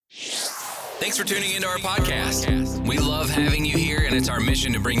Thanks for tuning into our podcast. We love having you here, and it's our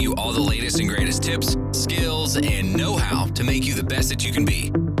mission to bring you all the latest and greatest tips, skills, and know-how to make you the best that you can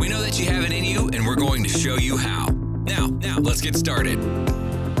be. We know that you have it in you, and we're going to show you how. Now, let's get started.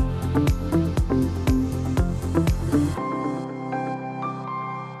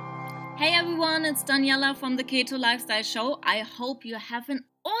 Hey everyone, it's Daniela from the Keto Lifestyle Show. I hope you have an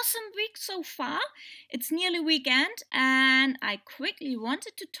awesome week so far. It's nearly weekend, and I quickly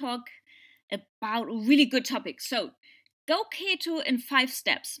wanted to talk about a really good topic. So, go keto in 5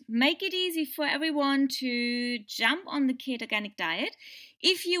 steps. Make it easy for everyone to jump on the ketogenic diet.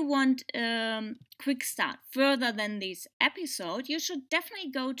 If you want a quick start further than this episode, you should definitely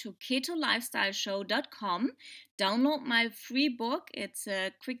go to ketolifestyleshow.com, download my free book. It's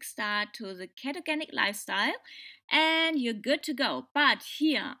a quick start to the ketogenic lifestyle, and you're good to go. But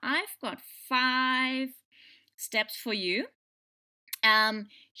here, I've got 5 steps for you.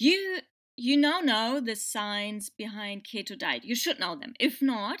 You now know the science behind keto diet. You should know them. If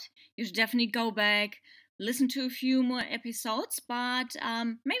not, you should definitely go back, listen to a few more episodes, but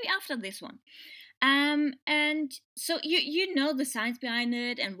maybe after this one. And so you know the science behind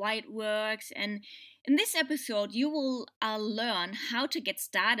it and why it works. And in this episode, you will learn how to get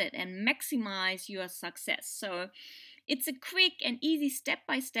started and maximize your success. So it's a quick and easy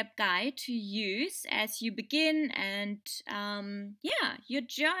step-by-step guide to use as you begin and your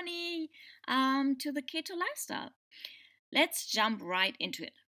journey to the keto lifestyle. Let's jump right into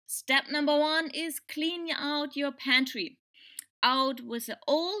it. Step number 1 is clean out your pantry. Out with the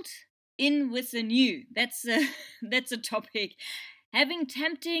old, in with the new. That's a topic. Having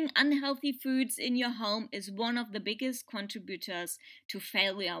tempting, unhealthy foods in your home is one of the biggest contributors to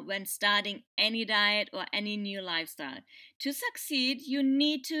failure when starting any diet or any new lifestyle. To succeed, you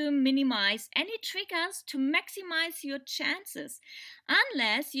need to minimize any triggers to maximize your chances.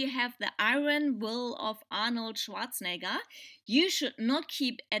 Unless you have the iron will of Arnold Schwarzenegger, you should not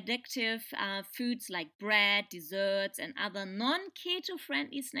keep addictive foods like bread, desserts, and other non-keto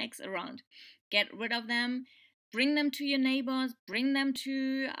friendly snacks around. Get rid of them. Bring them to your neighbors, bring them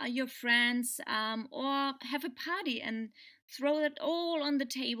to your friends, or have a party and throw it all on the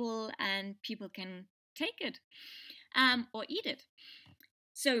table and people can take it or eat it.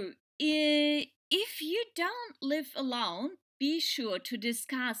 So if you don't live alone, be sure to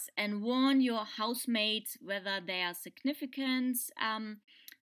discuss and warn your housemates, whether they are significant,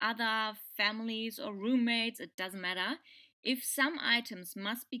 other families or roommates, it doesn't matter. If some items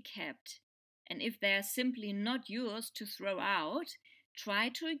must be kept, and if they are simply not yours to throw out, try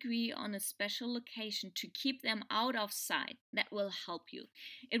to agree on a special location to keep them out of sight. That will help you.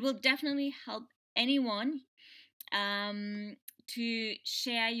 It will definitely help anyone to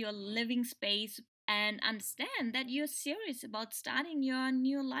share your living space and understand that you're serious about starting your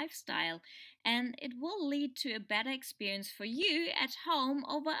new lifestyle, and it will lead to a better experience for you at home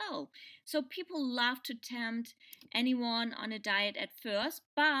overall. So people love to tempt anyone on a diet at first,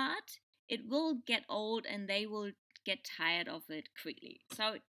 but it will get old and they will get tired of it quickly.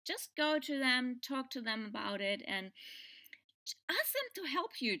 So just go to them, talk to them about it, and ask them to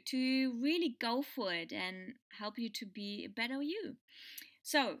help you to really go for it and help you to be a better you.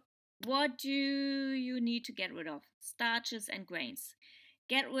 So, what do you need to get rid of? Starches and grains.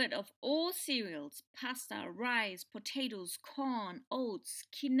 Get rid of all cereals, pasta, rice, potatoes, corn, oats,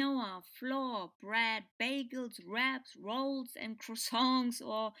 quinoa, flour, bread, bagels, wraps, rolls, and croissants,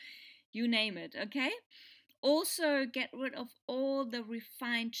 or you name it, okay? Also, get rid of all the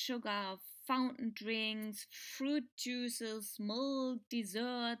refined sugar, fountain drinks, fruit juices, milk,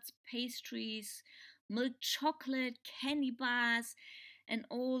 desserts, pastries, milk chocolate, candy bars, and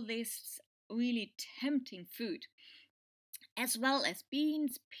all this really tempting food, as well as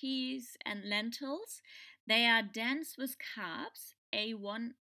beans, peas, and lentils. They are dense with carbs. A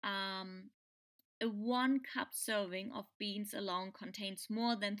 1 cup serving of beans alone contains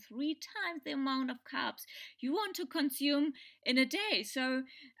more than 3 times the amount of carbs you want to consume in a day. So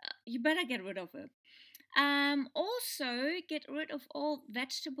you better get rid of it. Also, get rid of all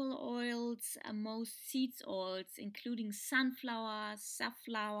vegetable oils, most seeds oils, including sunflower,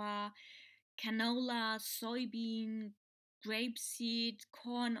 safflower, canola, soybean, grapeseed,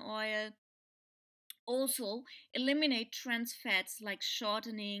 corn oil. Also, eliminate trans fats like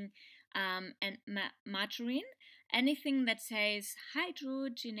shortening and margarine. Anything that says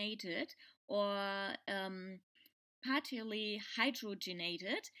hydrogenated or partially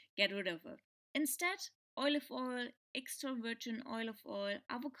hydrogenated, get rid of it. Instead, olive oil, extra virgin olive oil,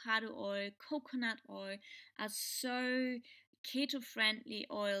 avocado oil, coconut oil are so keto friendly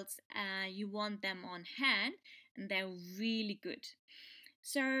oils. You want them on hand and they're really good.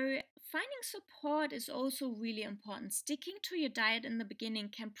 So, finding support is also really important. Sticking to your diet in the beginning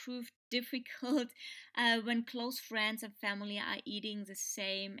can prove difficult when close friends and family are eating the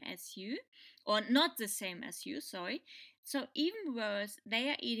same as you, or not the same as you, sorry. So, even worse, they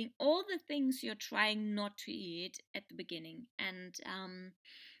are eating all the things you're trying not to eat at the beginning. And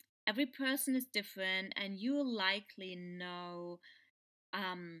every person is different, and you'll likely know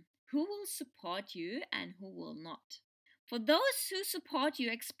who will support you and who will not. For those who support you,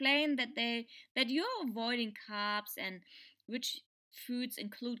 explain that you're avoiding carbs and which foods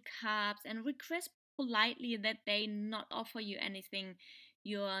include carbs, and request politely that they not offer you anything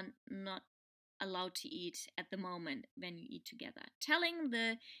you're not allowed to eat at the moment when you eat together. Telling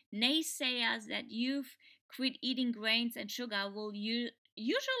the naysayers that you've quit eating grains and sugar will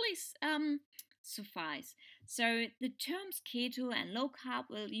usually suffice. So the terms keto and low carb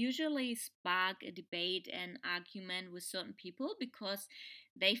will usually spark a debate and argument with certain people because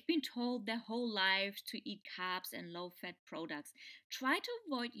they've been told their whole lives to eat carbs and low fat products. Try to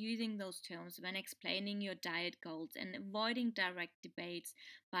avoid using those terms when explaining your diet goals and avoiding direct debates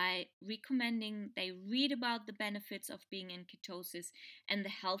by recommending they read about the benefits of being in ketosis and the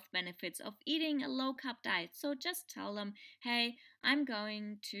health benefits of eating a low carb diet. So just tell them, hey, I'm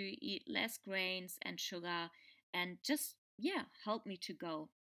going to eat less grains and sugar, and just, yeah, help me to go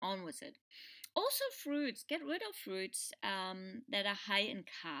on with it. Also, fruits. Get rid of fruits that are high in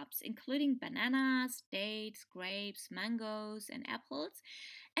carbs, including bananas, dates, grapes, mangoes, and apples.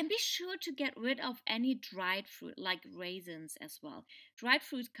 And be sure to get rid of any dried fruit like raisins as well. Dried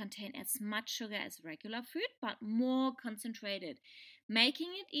fruits contain as much sugar as regular fruit, but more concentrated,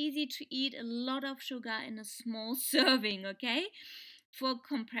 making it easy to eat a lot of sugar in a small serving, okay? For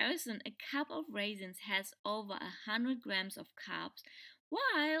comparison, a cup of raisins has over 100 grams of carbs,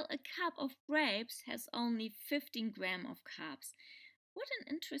 while a cup of grapes has only 15 grams of carbs. What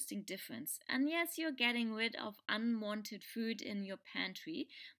an interesting difference. And yes, you're getting rid of unwanted food in your pantry,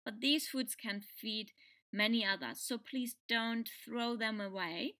 but these foods can feed many others. So please don't throw them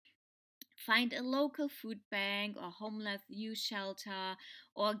away. Find a local food bank or homeless youth shelter,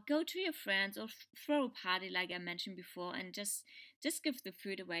 or go to your friends, or throw a party like I mentioned before, and just give the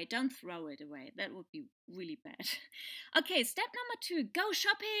food away. Don't throw it away. That would be really bad. Okay, step number 2, go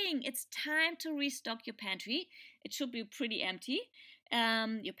shopping. It's time to restock your pantry. It should be pretty empty.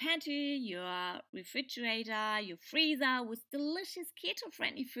 Your pantry, your refrigerator, your freezer with delicious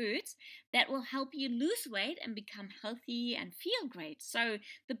keto-friendly foods that will help you lose weight and become healthy and feel great. So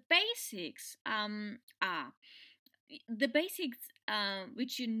the basics are the basics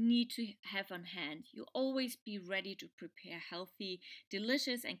which you need to have on hand. You always be ready to prepare healthy,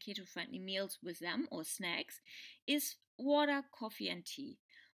 delicious, and keto-friendly meals with them or snacks. Is water, coffee, and tea.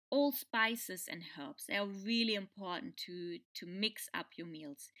 All spices and herbs, they are really important to mix up your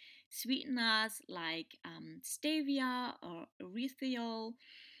meals. Sweeteners like stevia or erythritol,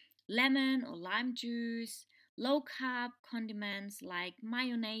 lemon or lime juice, low carb condiments like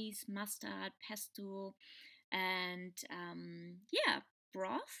mayonnaise, mustard, pesto, and yeah,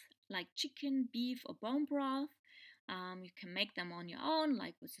 broth like chicken, beef, or bone broth. You can make them on your own,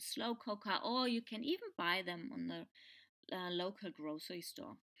 like with a slow cooker, or you can even buy them on the local grocery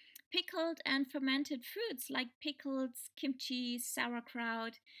store. Pickled and fermented foods like pickles, kimchi,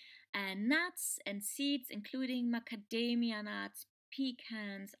 sauerkraut, and nuts and seeds, including macadamia nuts,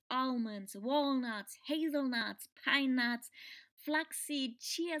 pecans, almonds, walnuts, hazelnuts, pine nuts, flaxseed,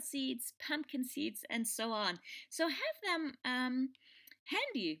 chia seeds, pumpkin seeds, and so on. So have them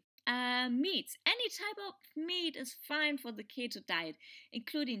handy. Meats. Any type of meat is fine for the keto diet,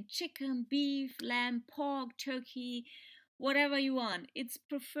 including chicken, beef, lamb, pork, turkey, whatever you want. It's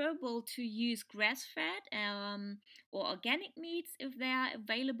preferable to use grass fed or organic meats if they are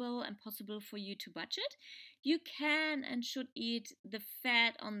available and possible for you to budget. You can and should eat the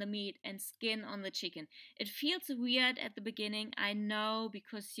fat on the meat and skin on the chicken. It feels weird at the beginning, I know,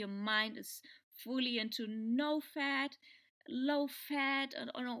 because your mind is fully into no fat, low fat, and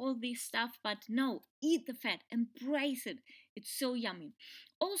all this stuff, but no, eat the fat, embrace it. It's so yummy.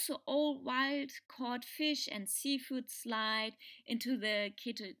 Also, all wild caught fish and seafood slide into the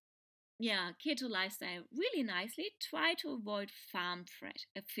keto lifestyle really nicely. Try to avoid farmed fresh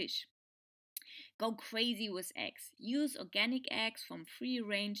fish. Go crazy with eggs. Use organic eggs from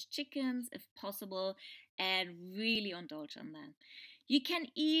free-range chickens if possible, and really indulge on them. You can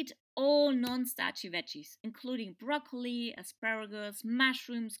eat all non-starchy veggies, including broccoli, asparagus,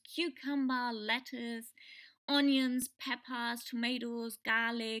 mushrooms, cucumber, lettuce, onions, peppers, tomatoes,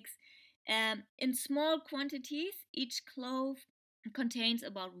 garlics. In small quantities, each clove contains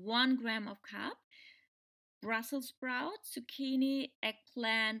about 1 gram of carb. Brussels sprouts, zucchini,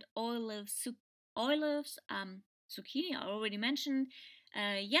 eggplant, olives, zucchini I already mentioned,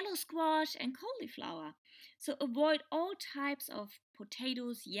 yellow squash, and cauliflower. So avoid all types of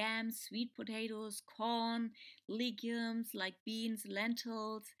potatoes, yams, sweet potatoes, corn, legumes like beans,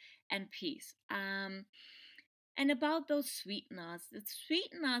 lentils, and peas. And about those sweeteners, the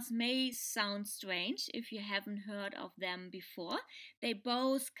sweeteners may sound strange if you haven't heard of them before. They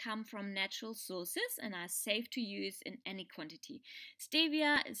both come from natural sources and are safe to use in any quantity.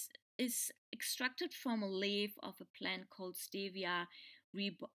 Stevia is extracted from a leaf of a plant called Stevia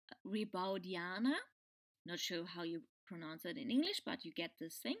rebaudiana. Not sure how you pronounce it in English, but you get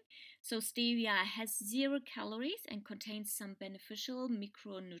this thing. So stevia has 0 calories and contains some beneficial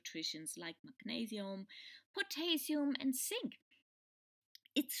micronutrients like magnesium, potassium, and zinc.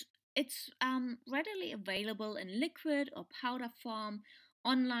 It's readily available in liquid or powder form,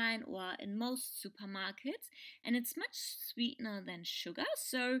 online or in most supermarkets, and it's much sweeter than sugar.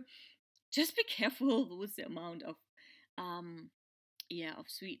 So just be careful with the amount of of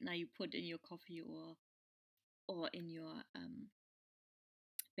sweetener you put in your coffee or in your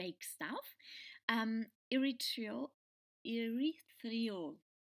baked stuff. Erythriol. Erythriol.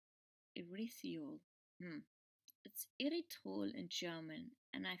 Erythriol. It's erythritol in German,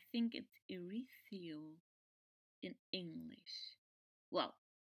 and I think it's erythriol in English. Well,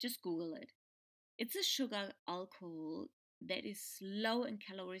 just Google it. It's a sugar alcohol that is low in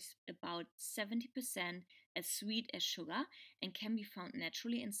calories, about 70% as sweet as sugar, and can be found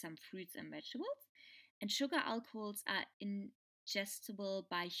naturally in some fruits and vegetables. And sugar alcohols are ingestible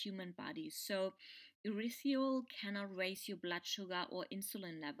by human bodies. So erythritol cannot raise your blood sugar or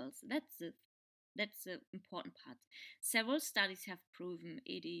insulin levels. That's the important part. Several studies have proven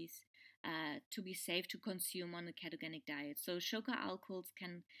it is to be safe to consume on a ketogenic diet. So sugar alcohols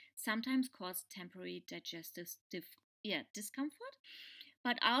can sometimes cause temporary digestive discomfort,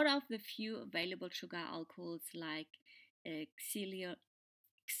 but out of the few available sugar alcohols like xylitol,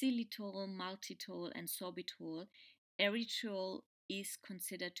 maltitol, and sorbitol, erythritol is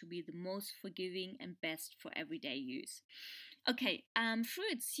considered to be the most forgiving and best for everyday use. Okay,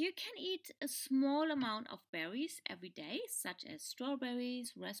 fruits. You can eat a small amount of berries every day, such as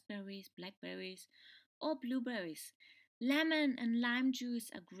strawberries, raspberries, blackberries, or blueberries. Lemon and lime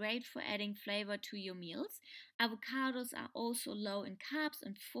juice are great for adding flavor to your meals. Avocados are also low in carbs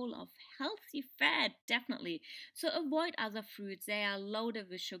and full of healthy fat, definitely. So avoid other fruits, they are loaded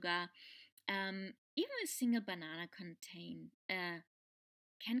with sugar. Even a single banana can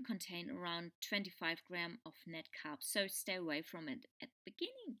contain around 25 grams of net carbs, so stay away from it at the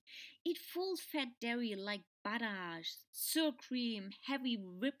beginning. Eat full fat dairy like butter, sour cream, heavy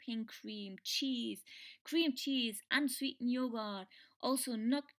whipping cream, cheese, cream cheese, unsweetened yogurt. Also,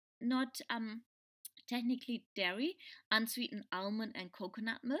 not technically dairy, unsweetened almond and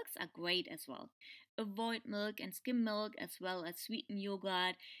coconut milks are great as well. Avoid milk and skim milk as well as sweetened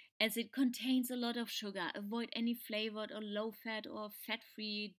yogurt as it contains a lot of sugar. Avoid any flavored or low fat or fat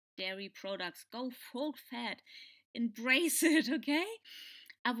free dairy products. Go full fat. Embrace it, okay?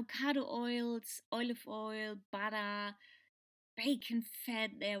 Avocado oils, olive oil, butter, bacon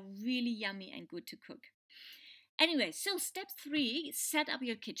fat, they're really yummy and good to cook. Anyway, so step 3, set up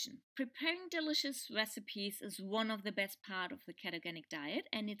your kitchen. Preparing delicious recipes is one of the best part of the ketogenic diet,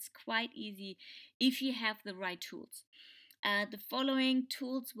 and it's quite easy if you have the right tools. The following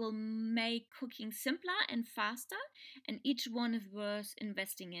tools will make cooking simpler and faster, and each one is worth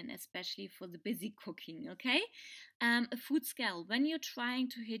investing in, especially for the busy cooking, okay? A food scale. When you're trying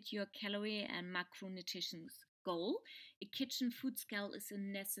to hit your calorie and macronutrition goal, a kitchen food scale is a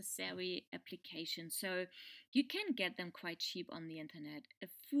necessary application. So you can get them quite cheap on the internet. A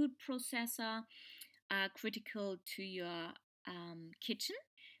food processor are critical to your kitchen.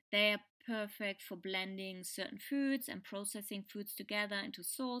 They are perfect for blending certain foods and processing foods together into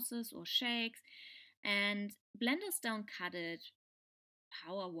sauces or shakes. And blenders don't cut it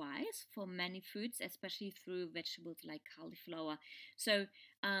power wise for many foods, especially through vegetables like cauliflower. So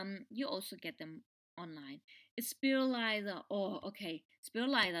you also get them online. A spiralizer,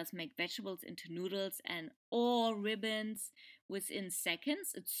 spiralizers make vegetables into noodles and or ribbons within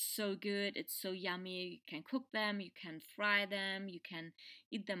seconds. It's so good, it's so yummy. You can cook them, you can fry them, you can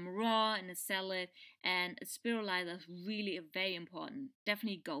eat them raw in a salad, and a spiralizer is really very important.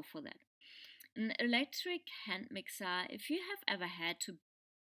 Definitely go for that. An electric hand mixer, if you have ever had to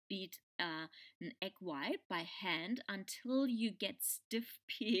beat an egg white by hand until you get stiff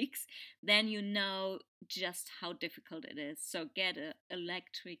peaks, then you know just how difficult it is. So get an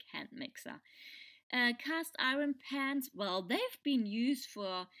electric hand mixer. Cast iron pans, well, they've been used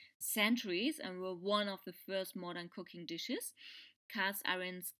for centuries and were one of the first modern cooking dishes. Cast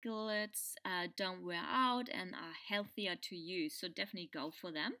iron skillets don't wear out and are healthier to use, so definitely go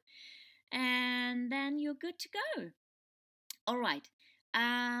for them. And then you're good to go. All right.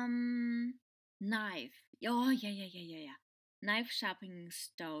 Knife. Oh, yeah. Knife sharpening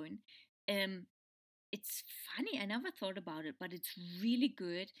stone. Um, it's funny, I never thought about it, but it's really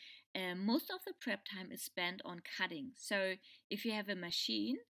good. Most of the prep time is spent on cutting. So if you have a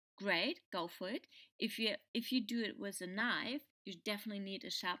machine, great, go for it. If you do it with a knife, you definitely need a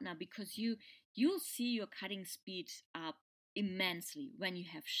sharpener because you'll see your cutting speed up immensely when you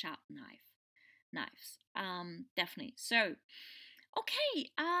have sharp knives. Definitely. So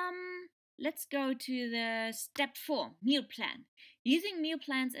okay, let's go to the step 4, meal plan. Using meal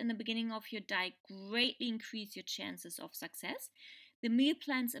plans in the beginning of your diet greatly increase your chances of success. The meal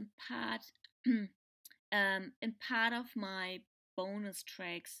plans impart in part of my bonus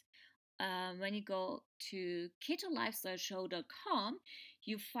tracks. When you go to ketolifestyleshow.com,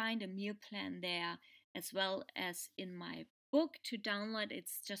 you find a meal plan there as well as in my book to download.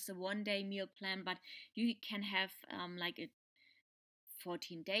 It's just a 1-day meal plan, but you can have like a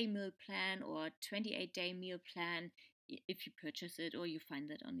 14-day meal plan or 28-day meal plan if you purchase it or you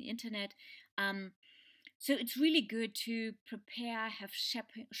find it on the internet. So it's really good to prepare, have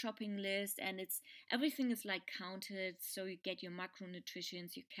shopping list, and it's everything is like counted, so you get your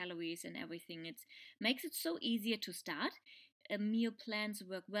macronutrients, your calories, and everything. It makes it so easier to start. Meal plans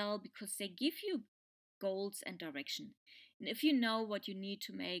work well because they give you goals and direction. And if you know what you need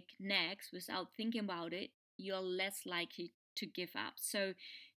to make next without thinking about it, you're less likely to give up. So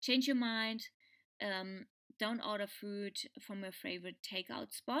change your mind. Um, don't order food from your favorite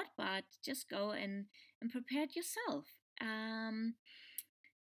takeout spot, but just go and prepare it yourself.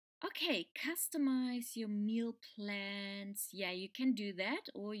 Okay, customize your meal plans. Yeah, you can do that,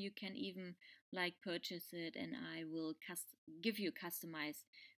 or you can even like purchase it, and I will give you a customized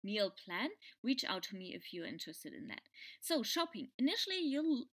meal plan. Reach out to me if you're interested in that. So, shopping. Initially,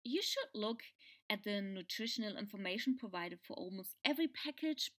 you should look at the nutritional information provided for almost every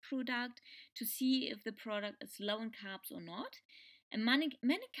packaged product to see if the product is low in carbs or not. And many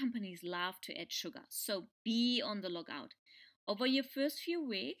companies love to add sugar, so be on the lookout. Over your first few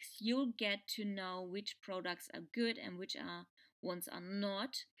weeks, you'll get to know which products are good and which ones are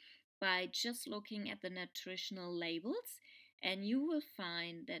not by just looking at the nutritional labels, and you will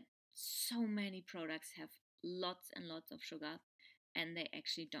find that so many products have lots and lots of sugar and they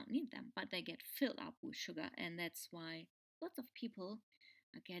actually don't need them, but they get filled up with sugar, and that's why lots of people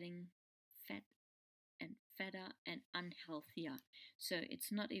are getting fat and fatter and unhealthier. So it's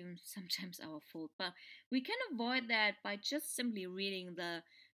not even sometimes our fault, but we can avoid that by just simply reading the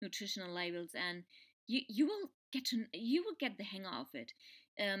nutritional labels, and you will get the hang of it.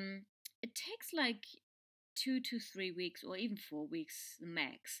 It takes like 2 to 3 weeks or even 4 weeks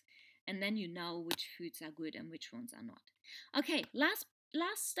max, and then you know which foods are good and which ones are not. Okay, last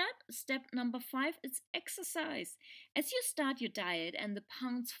step number 5 is exercise. As you start your diet and the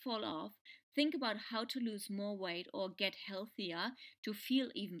pounds fall off, think about how to lose more weight or get healthier to feel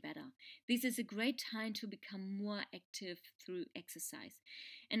even better. This is a great time to become more active through exercise,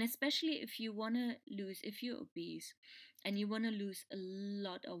 and especially if you're obese and you want to lose a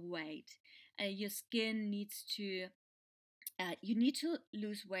lot of weight. Your skin needs to you need to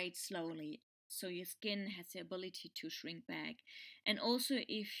lose weight slowly, so your skin has the ability to shrink back. And also,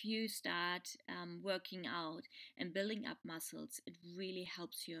 if you start working out and building up muscles, it really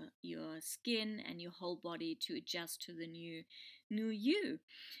helps your skin and your whole body to adjust to the new you.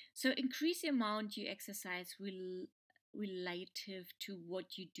 So increase the amount you exercise relative to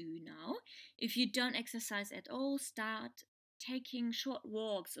what you do now. If you don't exercise at all, start taking short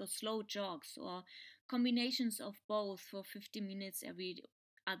walks or slow jogs or combinations of both for 50 minutes every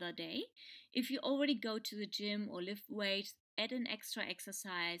other day. If you already go to the gym or lift weights, add an extra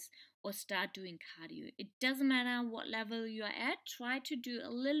exercise or start doing cardio. It doesn't matter what level you are at, try to do a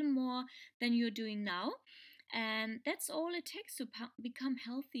little more than you're doing now. And that's all it takes to become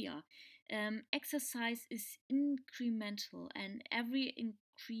healthier. Exercise is incremental, and every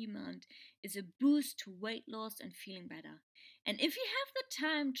increment is a boost to weight loss and feeling better. And if you have the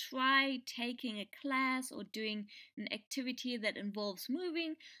time, try taking a class or doing an activity that involves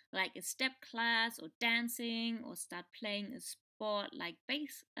moving, like a step class or dancing, or start playing a sport like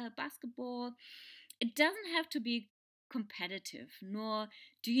basketball. It doesn't have to be competitive, nor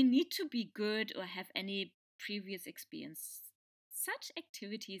do you need to be good or have any previous experience. Such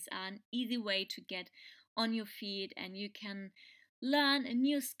activities are an easy way to get on your feet, and you can learn a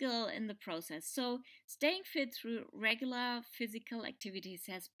new skill in the process. So, staying fit through regular physical activities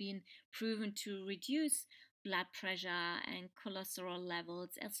has been proven to reduce blood pressure and cholesterol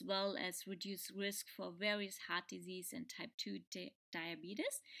levels, as well as reduce risk for various heart disease and type 2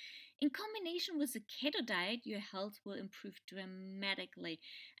 diabetes. In combination with the keto diet, your health will improve dramatically,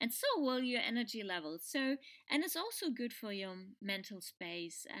 and so will your energy levels. And it's also good for your mental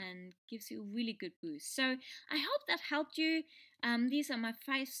space and gives you a really good boost. So, I hope that helped you. These are my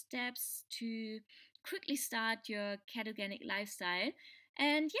 5 steps to quickly start your ketogenic lifestyle.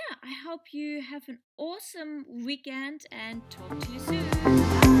 And yeah, I hope you have an awesome weekend and talk to you soon.